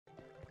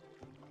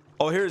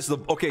Oh, here's the...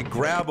 Okay,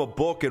 grab a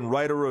book and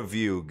write a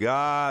review.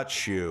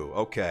 Got you.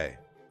 Okay.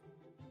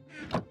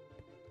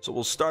 So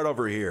we'll start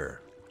over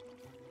here.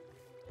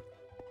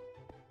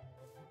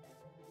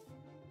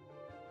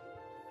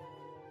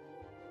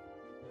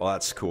 Well,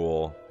 that's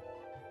cool.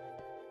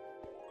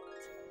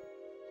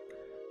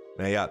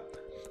 Now, yeah.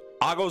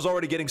 Ago's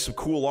already getting some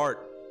cool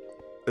art.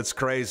 It's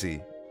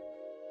crazy.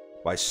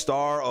 By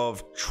Star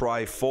of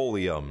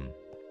Trifolium.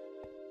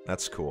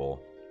 That's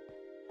cool.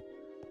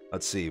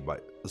 Let's see.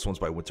 This one's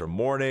by Winter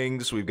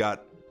Mornings. We've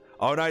got...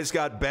 Oh, nice.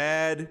 Got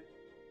Bad.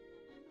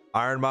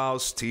 Iron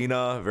Mouse.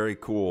 Tina. Very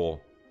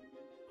cool.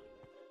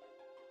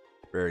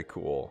 Very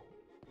cool.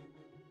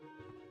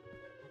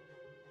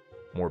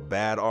 More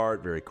bad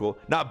art. Very cool.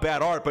 Not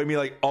bad art, but I mean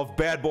like of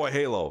Bad Boy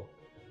Halo.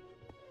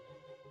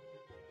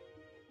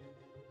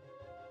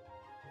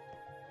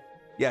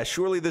 Yeah,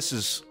 surely this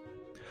is...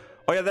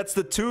 Oh yeah, that's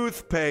the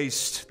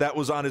toothpaste that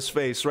was on his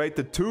face, right?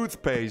 The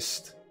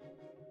toothpaste.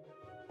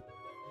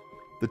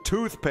 The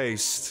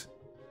toothpaste.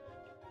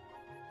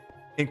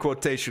 In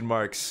quotation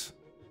marks.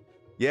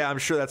 Yeah, I'm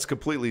sure that's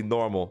completely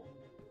normal.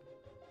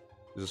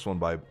 Is this one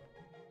by...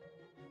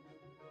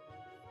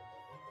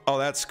 Oh,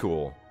 that's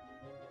cool.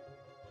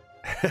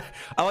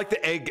 I like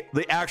the egg,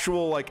 the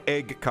actual, like,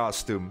 egg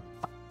costume.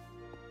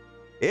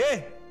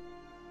 Eh?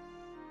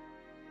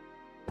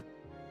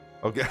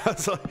 Okay,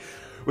 so,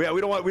 yeah,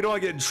 we don't want to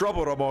get in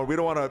trouble, Ramon. We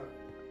don't want to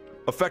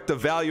affect the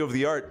value of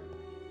the art.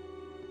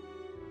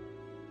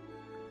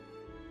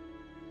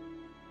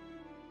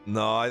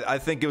 No, I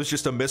think it was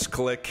just a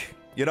misclick.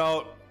 You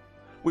know,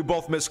 we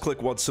both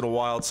misclick once in a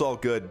while. It's all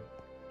good.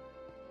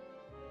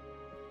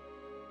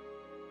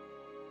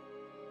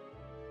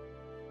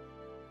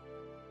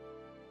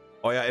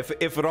 Oh yeah,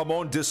 if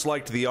Ramon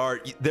disliked the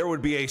art, there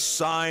would be a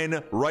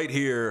sign right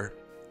here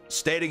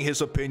stating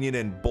his opinion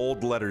in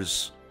bold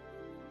letters.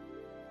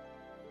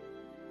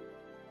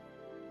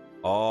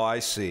 Oh, I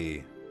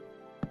see.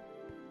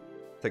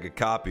 Take a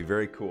copy.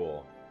 Very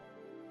cool.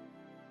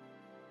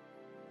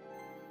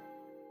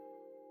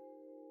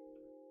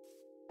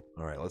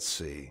 All right, let's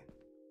see.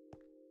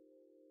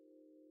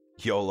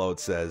 YOLO,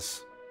 it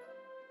says.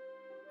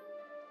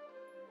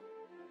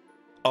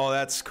 Oh,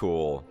 that's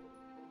cool.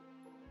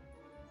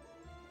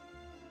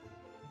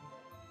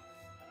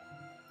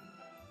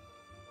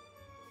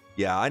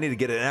 Yeah, I need to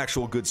get an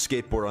actual good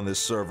skateboard on this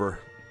server.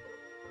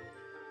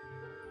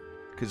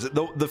 Because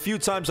the few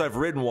times I've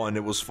ridden one,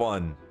 it was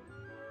fun.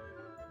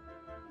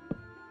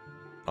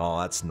 Oh,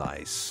 that's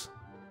nice.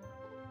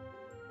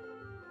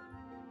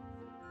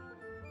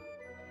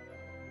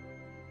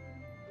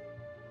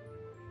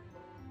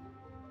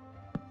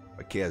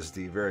 A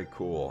KSD, very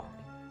cool.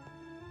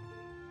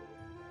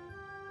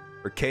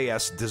 Or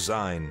KS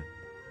Design.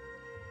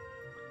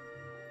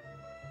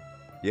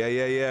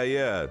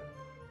 Yeah.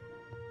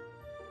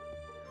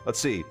 Let's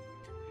see.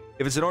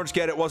 If it's an orange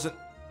cat,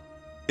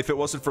 if it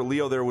wasn't for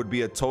Leo, there would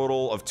be a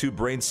total of 2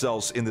 brain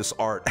cells in this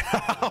art.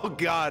 Oh,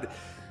 God.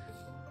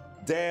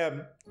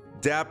 Damn.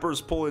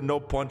 Dapper's pulling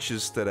no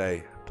punches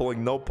today.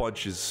 Pulling no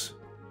punches.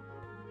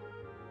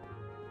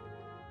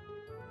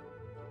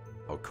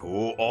 Oh,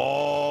 cool.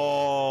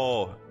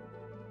 Oh.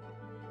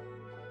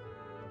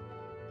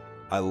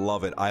 I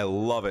love it. I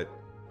love it.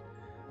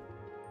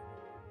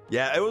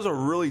 Yeah, it was a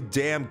really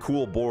damn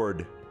cool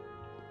board.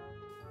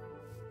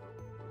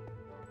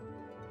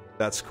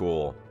 That's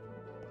cool.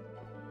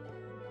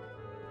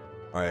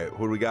 Alright,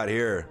 who do we got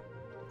here?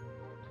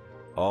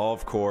 Oh,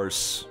 of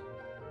course.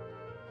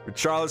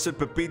 Richarlison,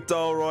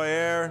 Pepito,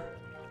 Royer.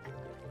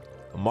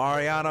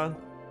 Mariana.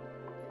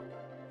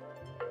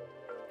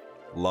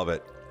 Love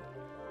it.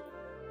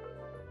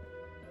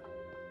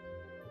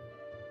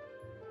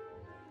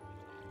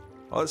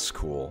 Oh, that's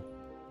cool.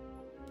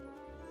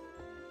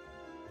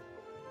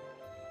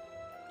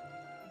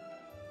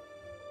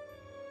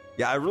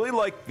 Yeah, I really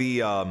like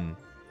the,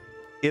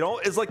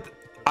 it's like,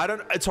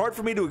 it's hard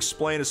for me to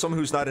explain as someone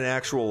who's not an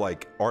actual,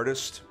 like,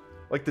 artist.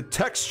 Like, the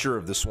texture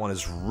of this one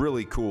is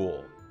really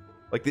cool.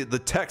 Like, the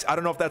text, I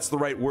don't know if that's the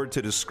right word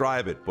to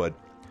describe it, but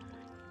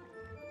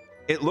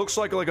it looks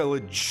like a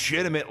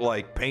legitimate,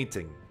 like,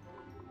 painting.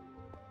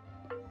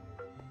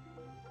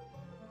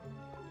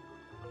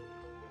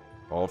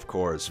 Oh, of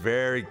course.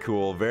 Very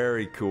cool,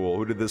 very cool.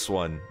 Who did this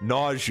one?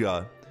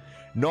 Nausea.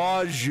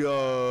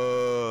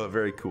 Nausea!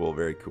 Very cool,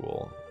 very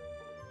cool.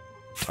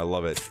 I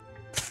love it.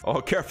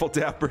 Oh, careful,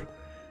 Dapper.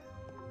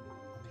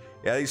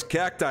 Yeah, these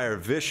cacti are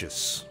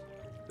vicious.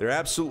 They're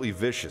absolutely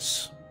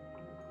vicious.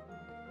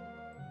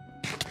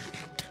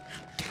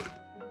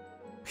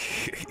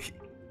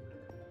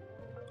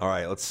 All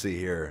right, let's see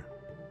here.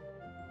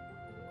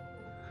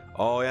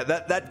 Oh yeah,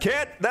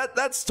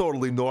 that's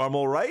totally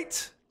normal,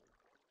 right?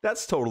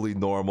 That's totally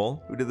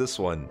normal. Who did this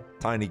one?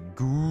 Tiny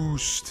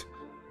Goose.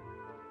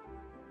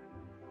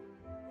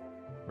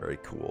 Very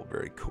cool,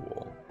 very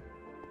cool.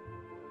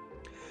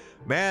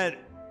 Man,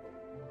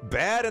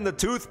 Bad in the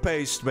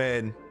toothpaste,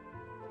 man.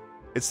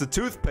 It's the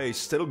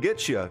toothpaste. It'll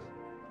get you.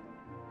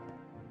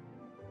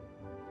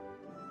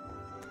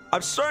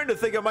 I'm starting to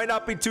think it might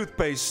not be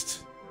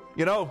toothpaste.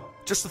 You know,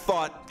 just a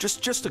thought.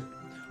 Just a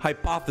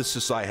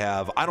hypothesis I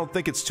have. I don't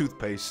think it's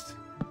toothpaste.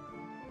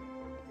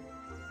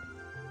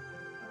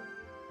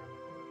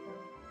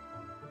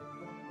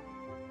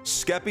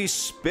 Skeppy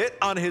spit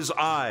on his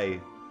eye.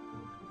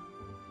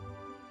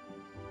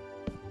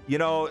 You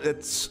know,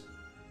 it's...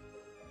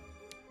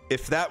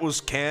 If that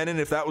was canon,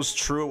 if that was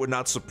true, it would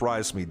not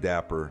surprise me,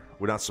 Dapper.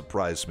 Would not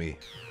surprise me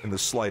in the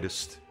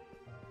slightest.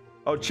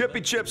 Oh,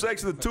 Chippy Chips,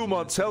 thanks for the 2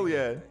 months. Hell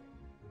yeah.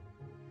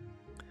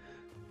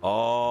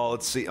 Oh,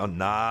 let's see. Oh,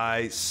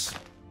 nice.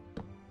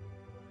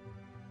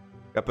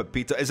 Got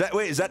Pepito. Is that...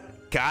 Wait, is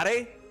that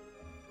Kare?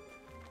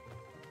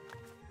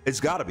 It's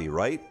gotta be,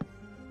 right?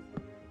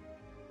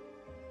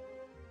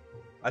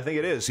 I think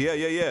it is. Yeah,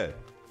 yeah, yeah.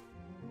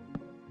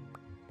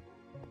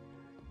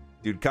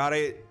 Dude,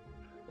 Kare...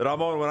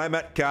 Ramon, when I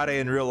met Kare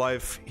in real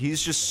life,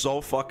 he's just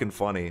so fucking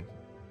funny.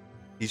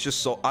 He's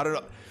just so... I don't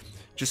know.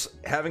 Just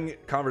having a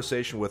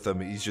conversation with him,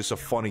 he's just a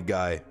funny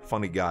guy.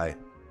 Funny guy.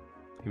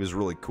 He was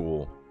really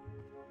cool.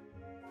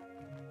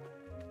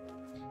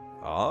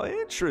 Oh,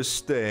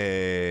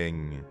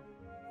 interesting.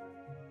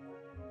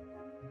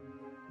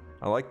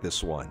 I like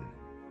this one.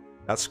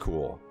 That's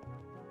cool.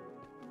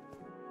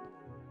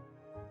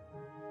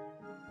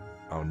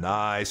 Oh,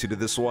 nice. He did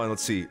this one.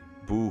 Let's see.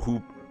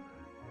 Boo-hoo.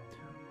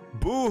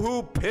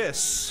 Boo-hoo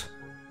piss.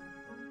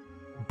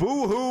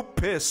 Boo-hoo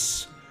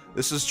piss.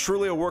 This is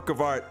truly a work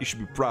of art you should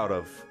be proud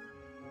of.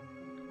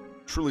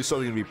 Truly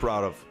something to be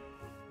proud of.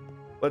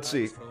 Let's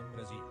see.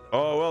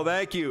 Oh, well,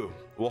 thank you.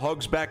 Well,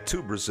 hugs back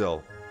to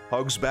Brazil.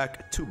 Hugs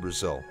back to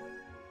Brazil.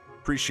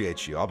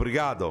 Appreciate you.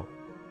 Obrigado.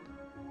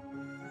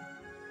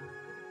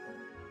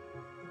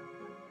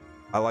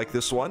 I like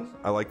this one.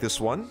 I like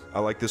this one. I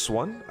like this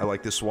one. I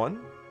like this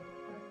one.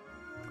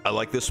 I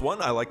like this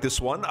one. I like this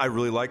one. I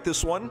really like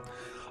this one.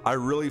 I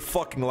really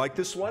fucking like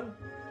this one.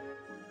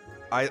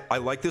 I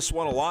like this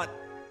one a lot.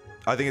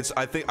 I think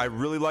I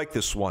really like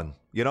this one.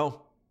 You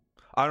know?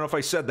 I don't know if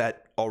I said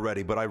that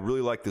already, but I really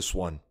like this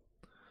one.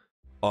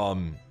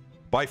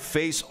 By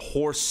Face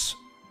Horse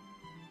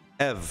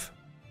Ev.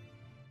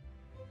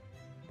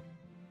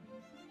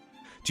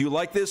 Do you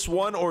like this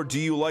one, or do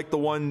you like the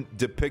one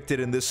depicted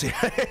in this?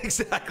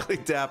 Exactly,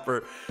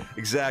 Dapper.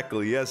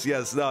 Exactly. Yes,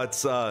 yes. No,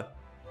 it's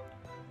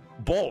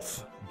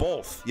both.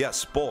 Both.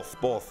 Yes, both.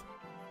 Both.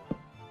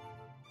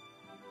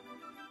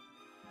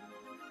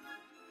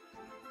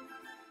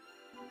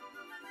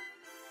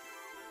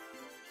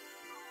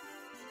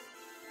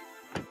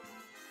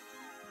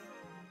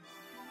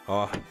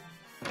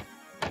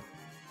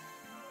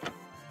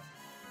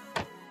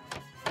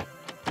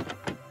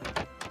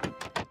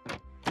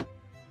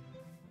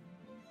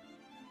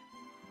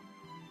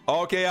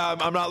 Okay,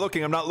 I'm not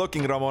looking. I'm not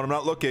looking, Ramon. I'm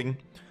not looking.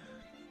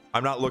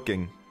 I'm not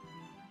looking.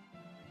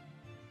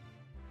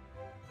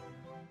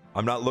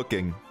 I'm not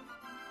looking.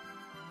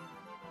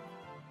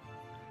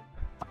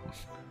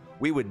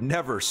 We would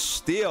never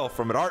steal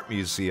from an art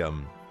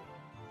museum.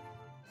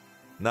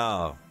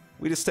 No,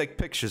 we just take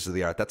pictures of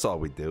the art. That's all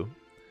we do.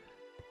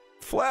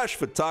 Flash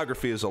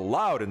photography is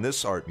allowed in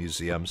this art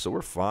museum, so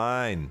we're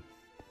fine.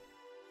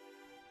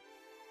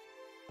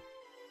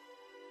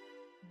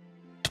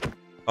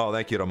 Oh,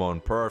 thank you,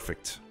 Ramon.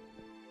 Perfect.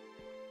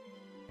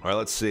 All right,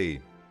 let's see.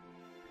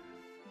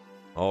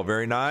 Oh,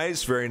 very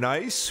nice. Very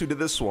nice. Who did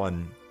this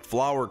one?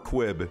 Flower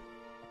Quib.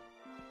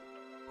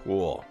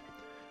 Cool.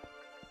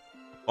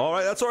 All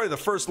right, that's already the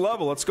first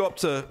level. Let's go up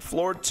to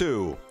floor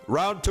 2.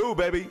 Round 2,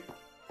 baby.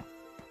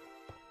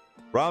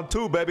 Round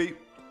 2, baby.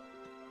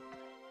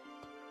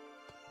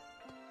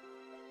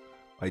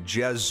 By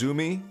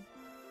Jazumi.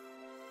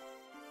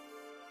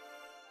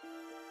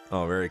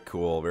 Oh, very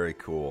cool. Very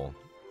cool.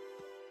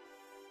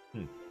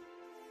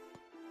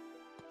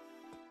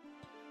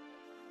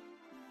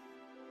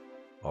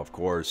 Of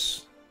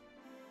course.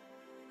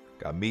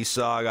 Got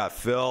Misa, got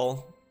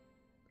Phil.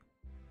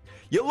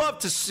 You love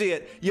to see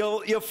it.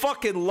 You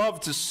fucking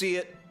love to see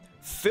it.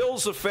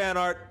 Phil's a fan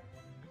art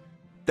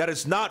that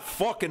is not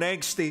fucking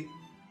angsty.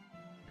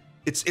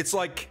 It's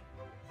like,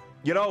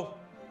 you know,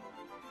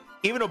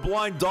 even a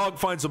blind dog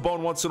finds a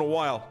bone once in a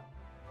while.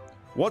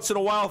 Once in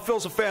a while,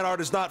 Phil's a fan art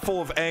is not full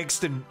of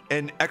angst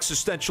and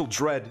existential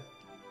dread.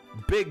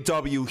 Big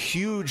W,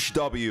 huge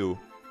W.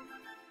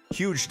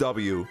 Huge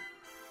W.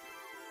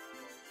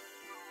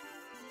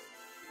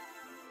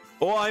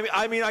 Well,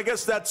 I mean, I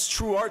guess that's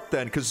true art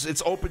then, because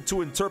it's open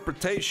to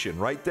interpretation,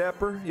 right,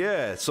 Dapper?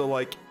 Yeah, so,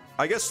 like,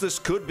 I guess this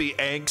could be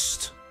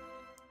angst.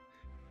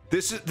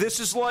 This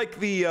is like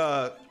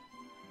the,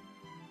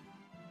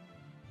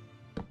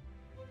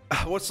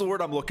 what's the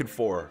word I'm looking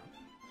for?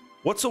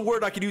 What's a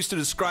word I could use to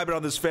describe it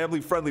on this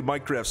family-friendly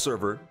Minecraft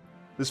server?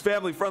 This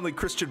family-friendly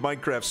Christian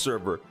Minecraft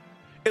server.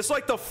 It's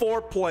like the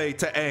foreplay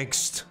to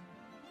angst,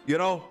 you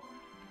know?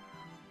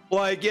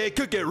 Like, yeah, it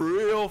could get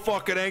real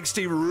fucking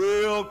angsty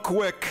real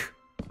quick.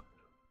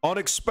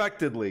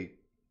 Unexpectedly.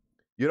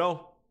 You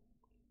know?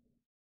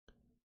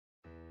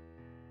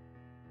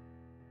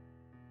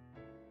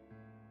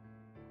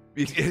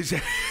 I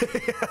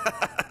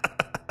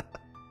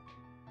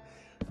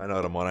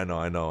know, Ramon.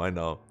 I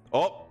know.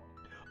 Oh!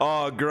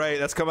 Oh, great.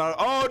 That's coming out.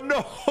 Oh,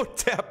 no!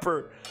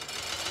 Dapper!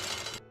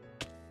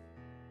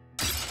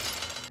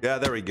 Yeah,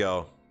 there we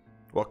go.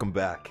 Welcome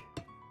back.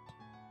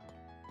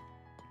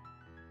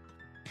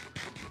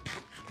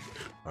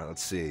 Alright,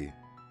 let's see.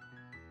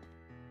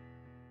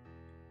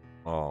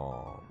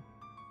 Oh.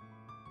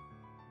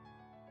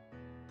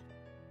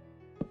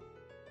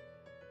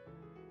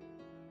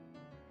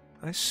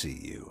 I see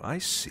you. I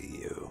see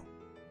you.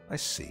 I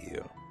see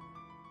you.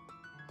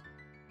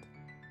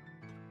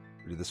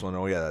 Do this one?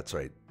 Oh, yeah, that's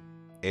right.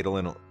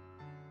 Adolin.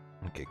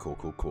 Okay, cool,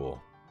 cool,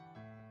 cool.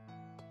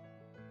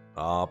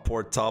 Ah,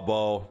 poor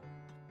Tubbo.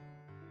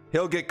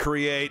 He'll get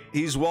create.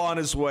 He's well on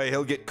his way.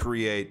 He'll get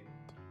create.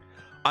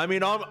 I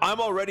mean, I'm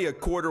already a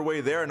quarter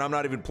way there, and I'm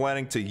not even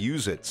planning to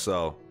use it,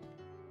 so.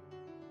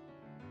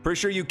 Pretty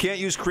sure you can't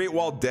use create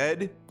while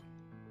dead?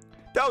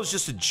 That was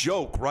just a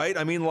joke, right?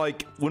 I mean,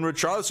 like, when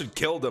Richarlison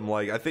killed him,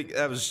 like, I think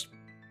that was...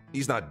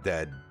 He's not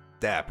dead.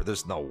 Dapper,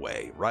 there's no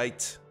way,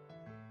 right?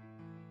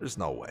 There's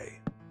no way.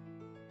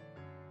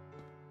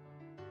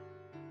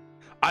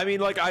 I mean,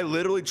 like, I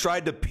literally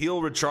tried to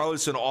peel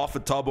Richarlison off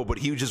of Tubbo, but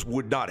he just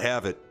would not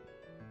have it.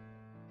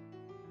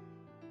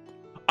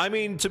 I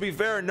mean, to be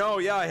fair, no,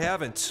 yeah, I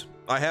haven't.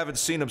 I haven't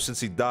seen him since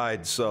he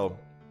died, so...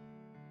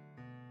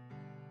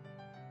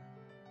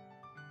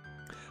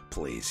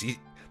 Please,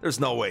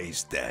 there's no way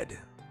he's dead.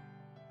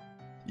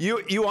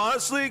 You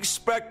honestly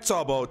expect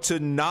Tubbo to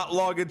not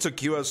log into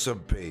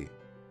QSMP?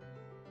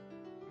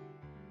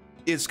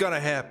 It's gonna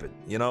happen,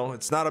 you know?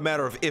 It's not a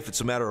matter of if, it's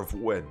a matter of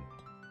when.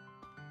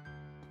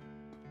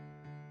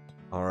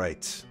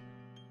 Alright.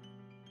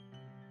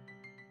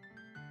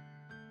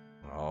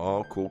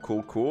 Oh, cool,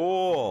 cool,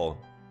 cool.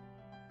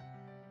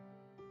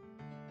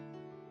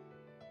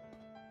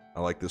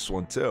 I like this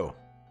one too.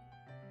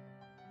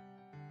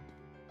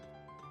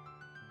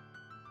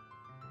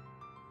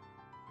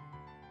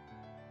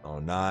 Oh,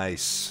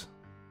 nice.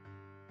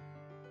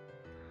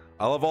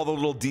 I love all the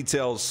little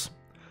details.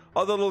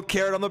 Oh, the little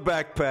carrot on the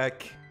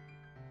backpack.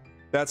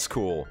 That's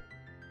cool.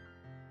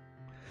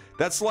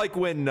 That's like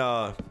when,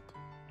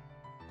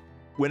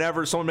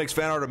 whenever someone makes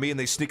fan art of me and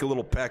they sneak a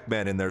little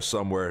Pac-Man in there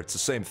somewhere. It's the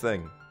same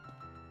thing.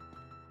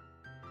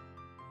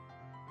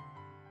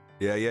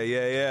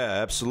 Yeah.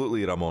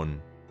 Absolutely,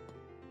 Ramon.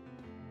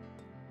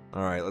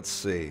 Alright, let's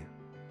see.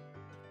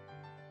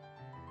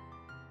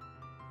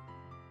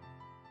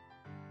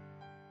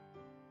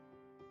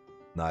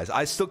 Nice.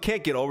 I still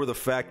can't get over the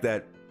fact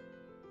that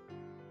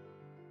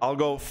I'll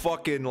go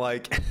fucking,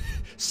 like,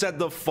 said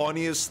the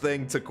funniest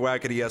thing to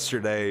Quackity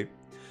yesterday.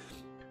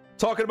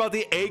 Talking about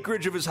the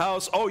acreage of his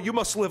house. Oh, you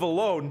must live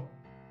alone.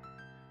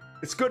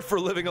 It's good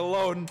for living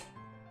alone.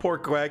 Poor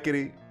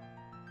Quackity.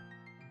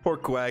 Poor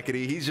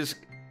Quackity.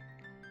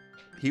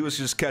 He was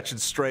just catching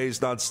strays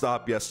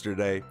nonstop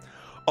yesterday.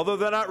 Although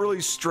they're not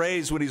really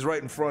strays when he's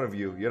right in front of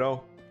you, you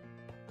know?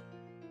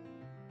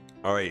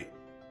 Alright.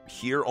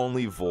 Here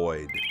only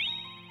void.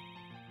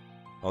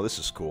 Oh, this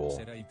is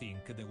cool. I think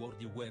the word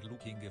you were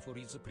looking for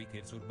is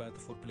precursor, but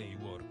for play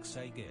works,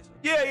 I guess.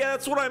 Yeah,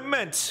 that's what I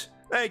meant.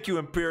 Thank you,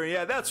 Imperium.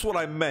 Yeah, that's what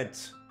I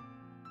meant.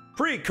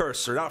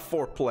 Precursor, not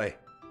foreplay.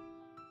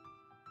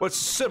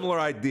 What's a similar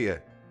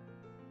idea?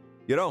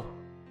 You know?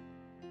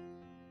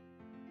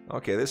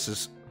 Okay, this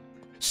is...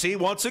 See,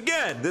 once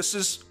again, this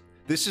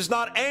is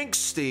not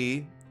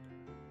angsty,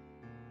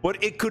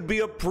 but it could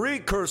be a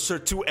precursor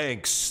to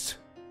angst.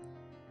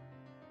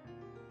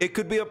 It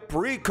could be a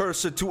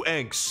precursor to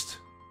angst.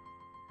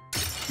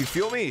 You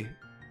feel me?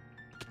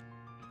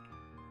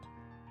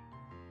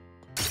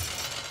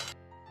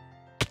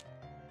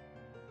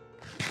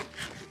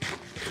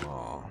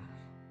 Oh.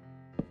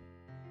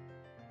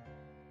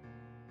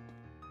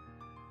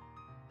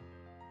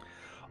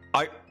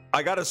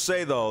 I gotta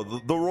say though,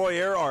 the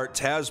Royer art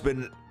has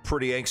been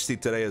pretty angsty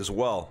today as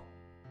well.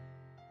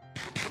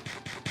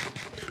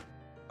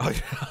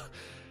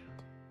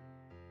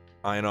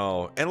 I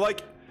know. And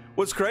like,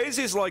 what's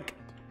crazy is like,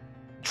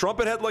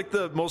 Trumpet had like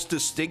the most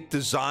distinct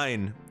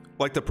design,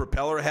 like the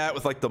propeller hat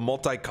with like the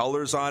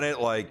multicolors on it,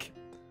 like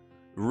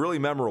really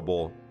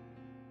memorable.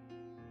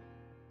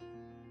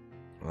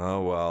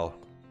 Oh well,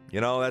 you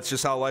know, that's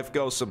just how life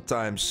goes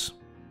sometimes.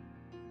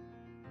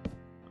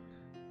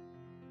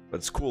 But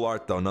it's cool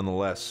art though,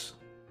 nonetheless.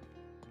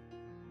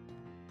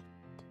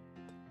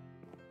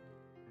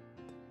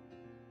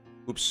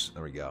 Oops,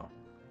 there we go.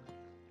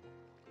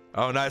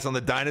 Oh, nice on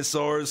the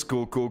dinosaurs.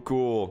 Cool, cool,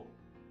 cool.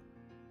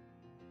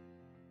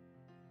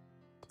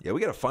 Yeah,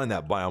 we gotta find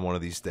that biome one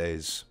of these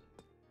days.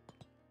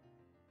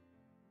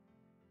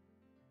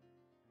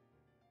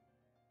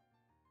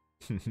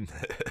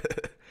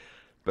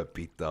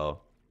 Pepito.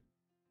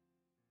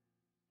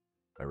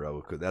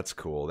 Iroku, that's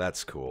cool,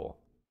 that's cool.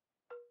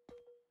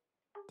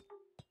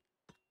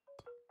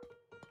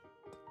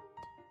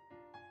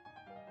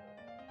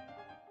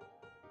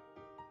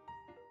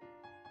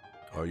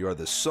 Oh, you are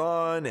the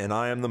sun, and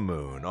I am the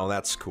moon. Oh,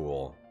 that's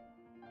cool.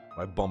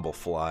 My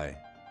Bumblefly.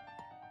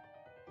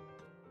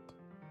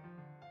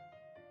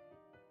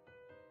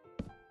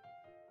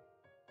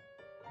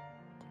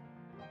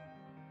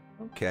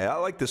 Okay, I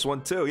like this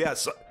one too. Yeah,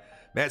 so,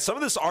 man, some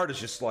of this art is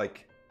just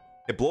like,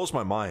 it blows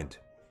my mind.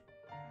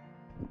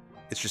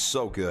 It's just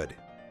so good.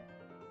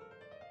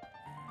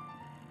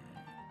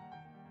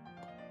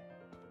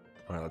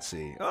 All right, let's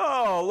see.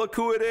 Oh, look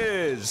who it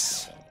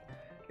is.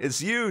 It's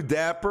you,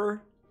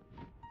 Dapper.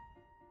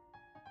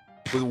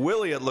 With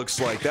Willie, it looks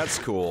like. That's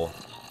cool.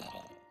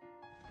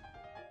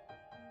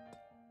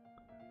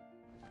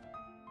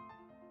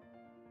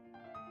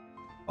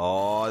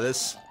 Oh,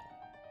 this...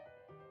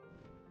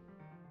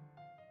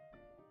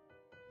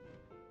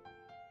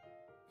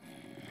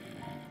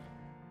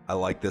 I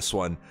like this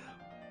one.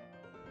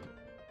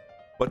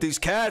 But these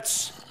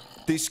cats,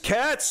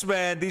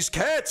 man, these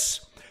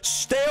cats,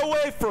 stay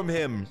away from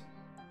him.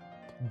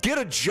 Get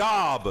a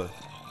job.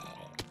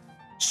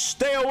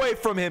 Stay away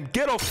from him.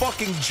 Get a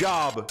fucking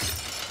job.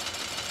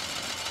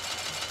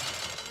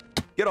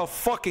 Get a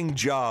fucking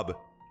job.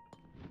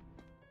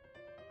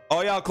 Oh,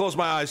 yeah, I'll close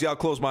my eyes. Yeah, I'll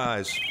close my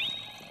eyes.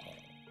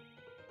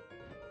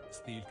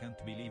 Still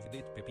can't believe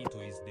that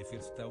Pepito is the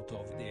first out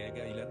of the Egg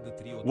Island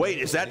trio. Wait,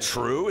 is that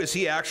true? Is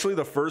he actually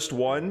the first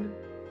one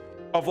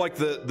of like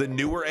the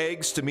newer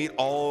eggs to meet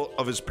all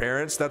of his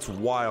parents? That's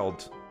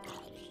wild.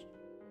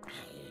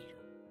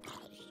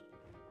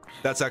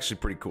 That's actually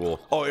pretty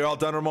cool. Oh, you're all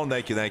done, Ramon?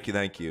 Thank you, thank you,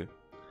 thank you.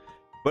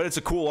 But it's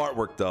a cool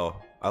artwork, though.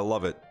 I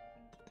love it.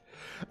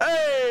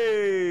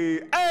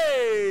 Hey!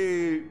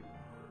 Hey!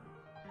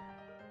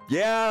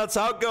 Yeah, that's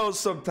how it goes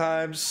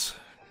sometimes.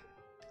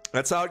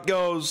 That's how it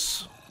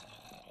goes.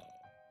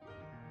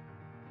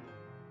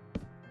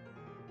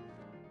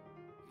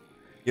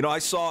 You know, I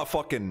saw a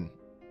fucking...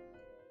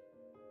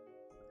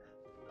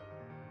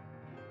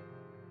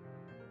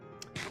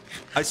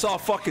 I saw a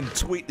fucking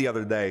tweet the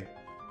other day.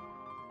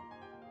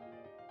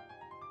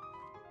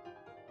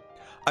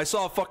 I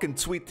saw a fucking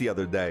tweet the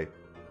other day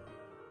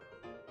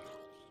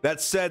that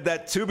said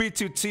that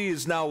 2B2T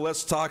is now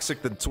less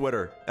toxic than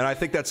Twitter. And I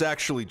think that's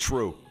actually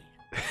true.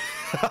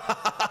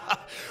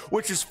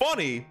 Which is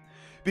funny,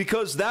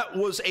 because that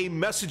was a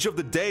message of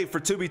the day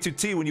for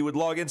 2B2T when you would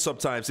log in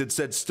sometimes. It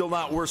said, still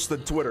not worse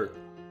than Twitter.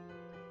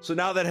 So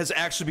now that has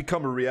actually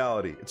become a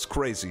reality. It's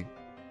crazy.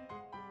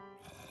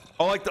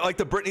 Oh, like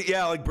the Britney,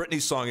 yeah, like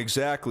Britney's song,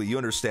 exactly. You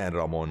understand,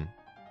 Ramon.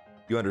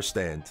 You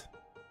understand.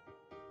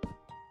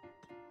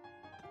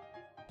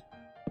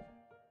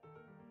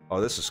 Oh,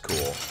 this is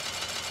cool.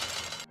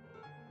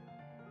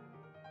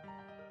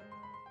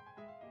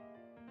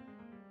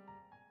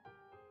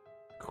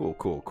 Cool,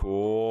 cool,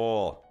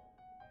 cool.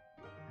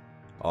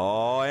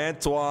 Oh,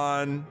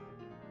 Antoine.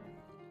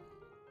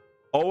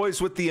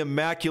 Always with the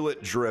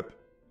immaculate drip.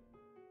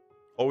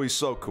 Always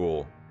so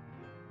cool.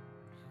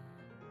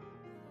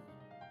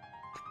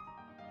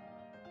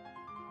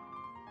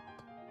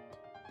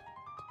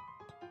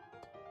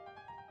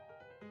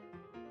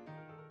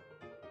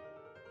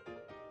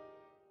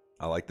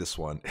 I like this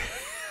one.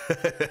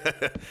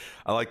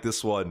 I like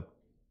this one.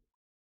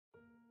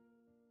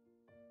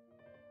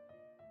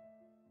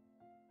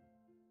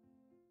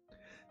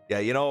 Yeah,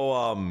 you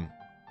know,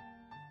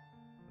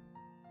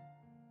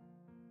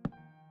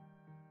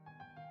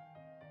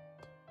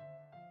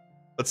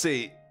 let's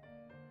see.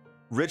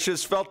 Rich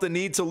has felt the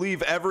need to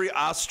leave every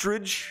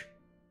ostrich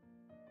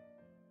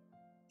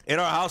in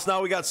our house.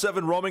 Now we got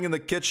 7 roaming in the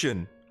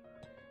kitchen.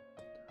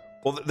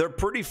 Well, they're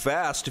pretty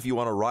fast if you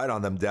want to ride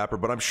on them, Dapper,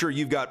 but I'm sure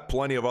you've got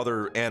plenty of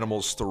other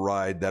animals to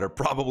ride that are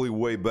probably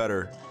way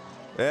better.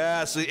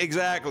 Yeah, see,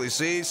 exactly,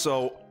 see?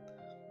 So,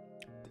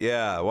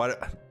 yeah,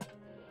 what?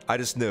 I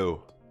just knew.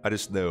 I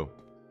just knew.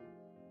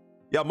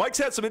 Yeah, Mike's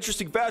had some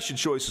interesting fashion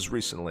choices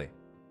recently.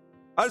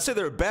 I didn't say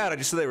they were bad, I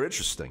just said they were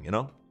interesting, you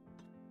know?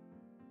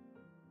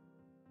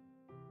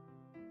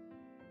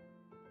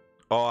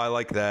 Oh, I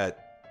like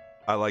that.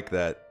 I like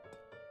that.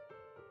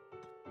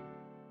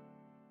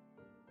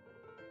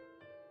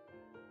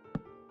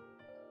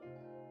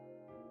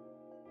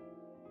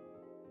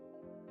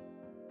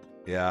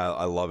 Yeah,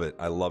 I love it.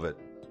 I love it.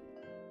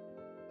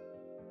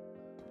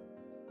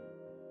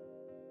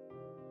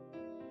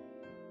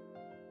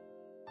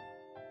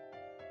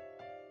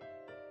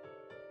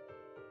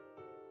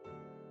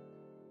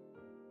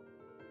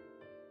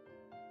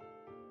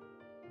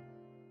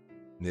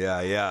 Yeah,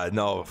 yeah,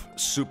 no,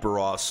 super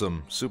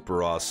awesome.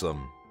 Super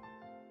awesome.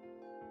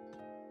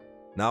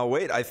 Now,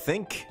 wait, I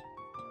think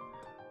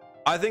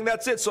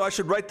that's it. So I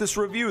should write this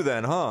review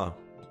then, huh?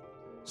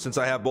 Since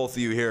I have both of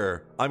you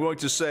here. I'm going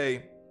to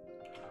say...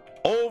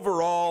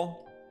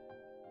 Overall,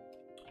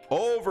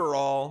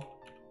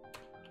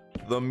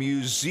 the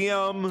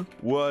museum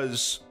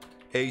was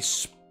a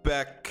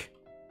spectacular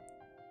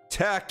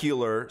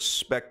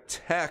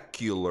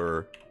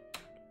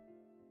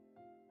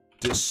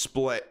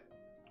display.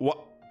 What?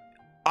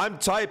 I'm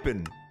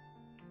typing.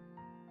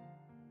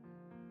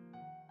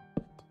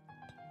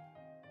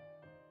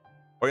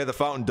 Oh yeah, the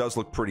fountain does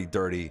look pretty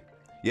dirty.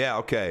 Yeah,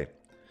 okay.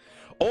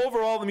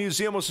 Overall, the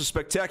museum was a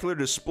spectacular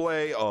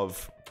display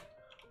of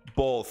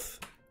both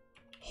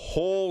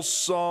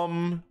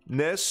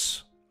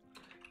wholesomeness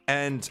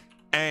and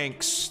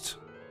angst.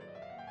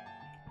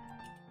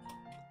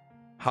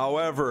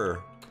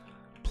 However,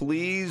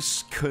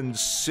 please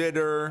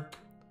consider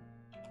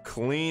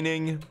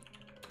cleaning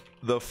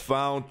the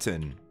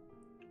fountain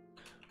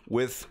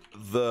with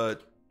the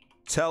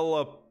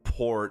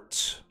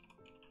teleport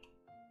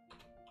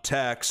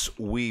tax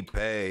we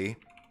pay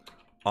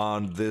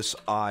on this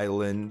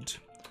island,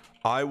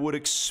 I would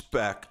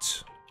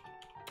expect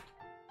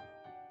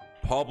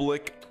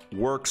public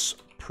works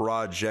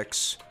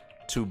projects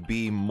to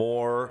be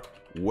more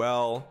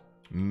well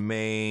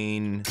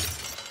maintained.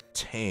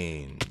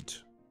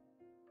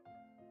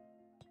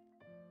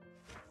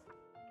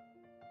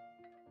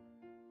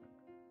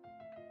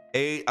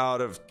 8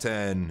 out of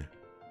 10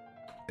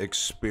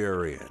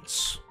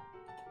 experience.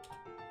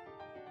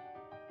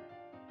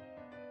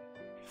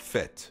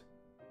 Fit.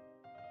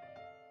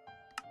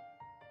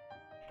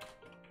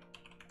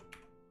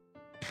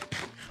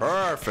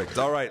 Perfect.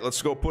 All right,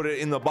 let's go put it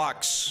in the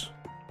box.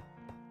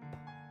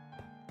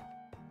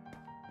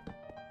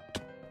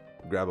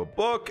 Grab a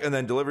book and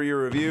then deliver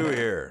your review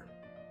here.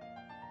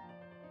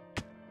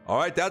 All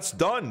right, that's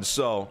done,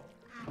 so.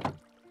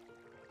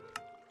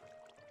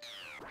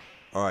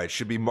 All right,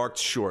 should be marked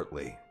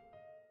shortly.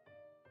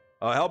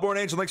 Hellborn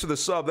Angel, thanks for the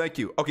sub. Thank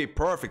you. Okay,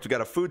 perfect. We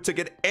got a food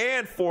ticket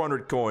and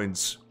 400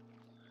 coins.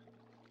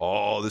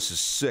 Oh, this is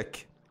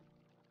sick.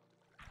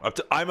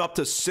 I'm up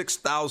to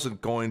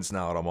 6,000 coins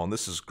now, Ramon.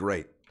 This is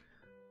great.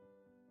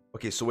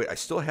 Okay, so wait, I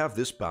still have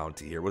this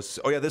bounty here.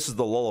 Oh yeah, this is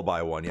the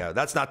lullaby one. Yeah,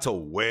 that's not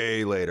till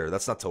way later.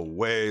 That's not till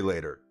way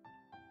later.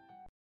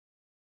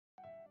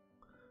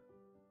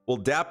 Well,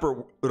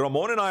 Dapper,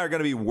 Ramon and I are going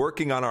to be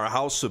working on our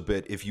house a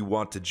bit if you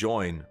want to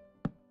join.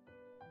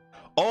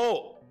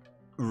 Oh,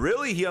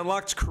 really? He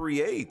unlocked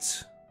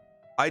Create.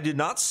 I did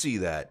not see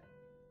that.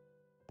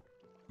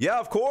 Yeah,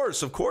 of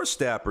course,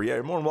 Dapper. Yeah,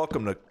 you're more than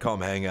welcome to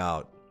come hang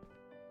out.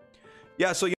 Yeah, so